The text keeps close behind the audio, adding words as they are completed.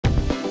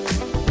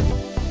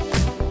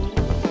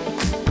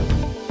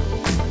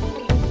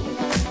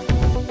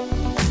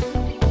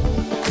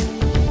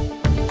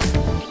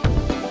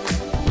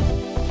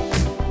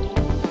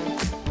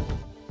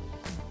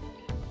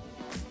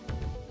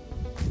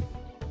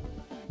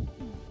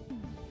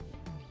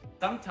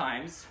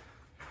sometimes,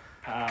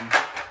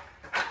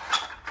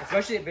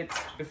 especially if it's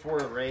before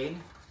a rain,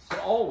 but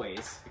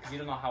always, because you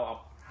don't know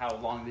how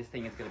long this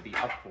thing is going to be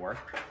up for,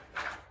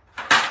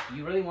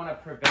 you really want to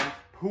prevent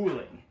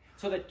pooling.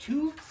 So the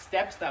 2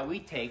 steps that we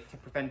take to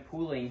prevent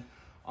pooling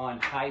on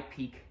high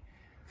peak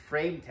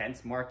frame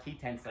tents, marquee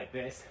tents like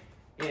this,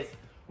 is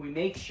we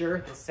make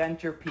sure the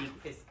center peak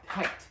is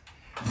tight.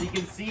 So you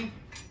can see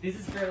this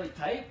is fairly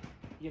tight,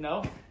 you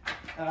know,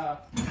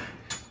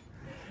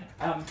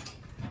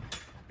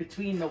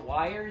 between the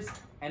wires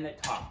and the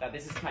top. Now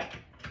this is tight.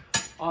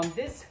 On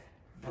this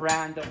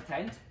brand of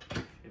tent,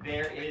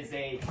 there is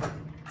a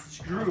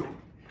screw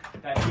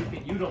that you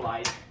can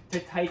utilize to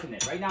tighten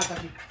it. Right now it's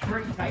actually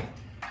pretty tight,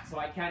 so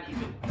I can't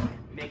even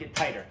make it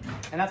tighter.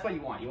 And that's what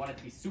you want. You want it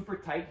to be super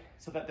tight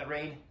so that the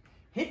rain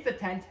hits the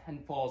tent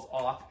and falls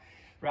off,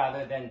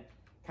 rather than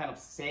kind of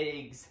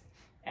sags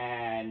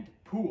and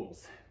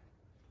pools.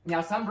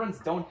 Now some runs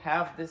don't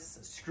have this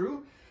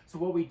screw, so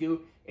what we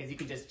do is you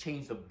can just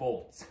change the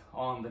bolts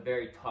on the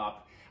very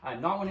top.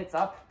 Not when it's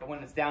up, but when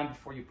it's down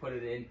before you put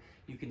it in,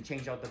 you can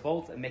change out the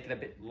bolts and make it a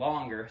bit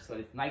longer so that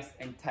it's nice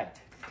and tight.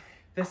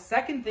 The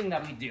second thing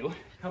that we do,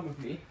 come with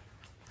me.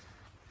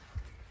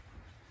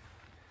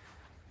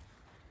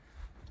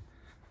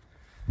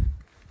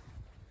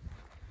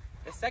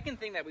 The second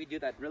thing that we do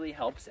that really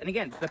helps, and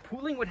again, the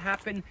pooling would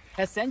happen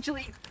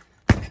essentially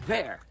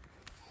there,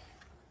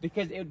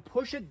 because it would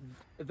push it,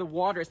 the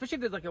water, especially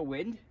if there's like a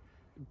wind,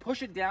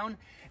 push it down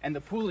and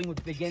the pooling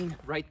would begin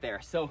right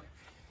there. So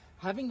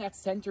having that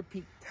center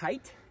peak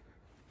tight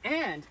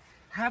and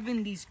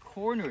having these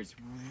corners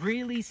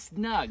really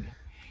snug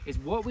is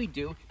what we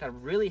do that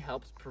really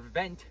helps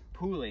prevent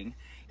pooling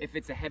if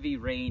it's a heavy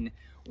rain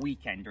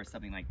weekend or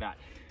something like that.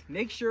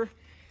 Make sure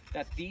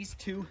that these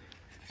 2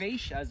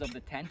 fascias of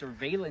the tent, or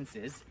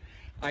valances,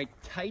 are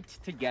tight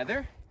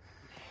together,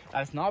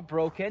 that it's not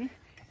broken,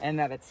 and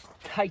that it's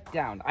tight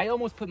down. I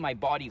almost put my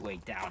body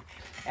weight down.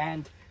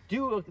 And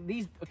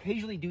these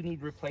occasionally do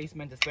need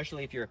replacement,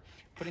 especially if you're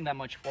putting that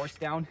much force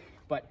down.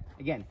 But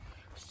again,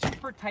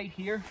 super tight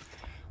here,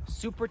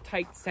 super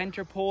tight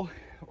center pole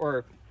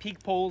or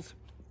peak poles,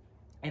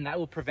 and that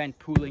will prevent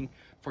pooling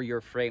for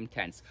your frame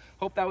tents.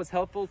 Hope that was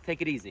helpful.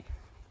 Take it easy.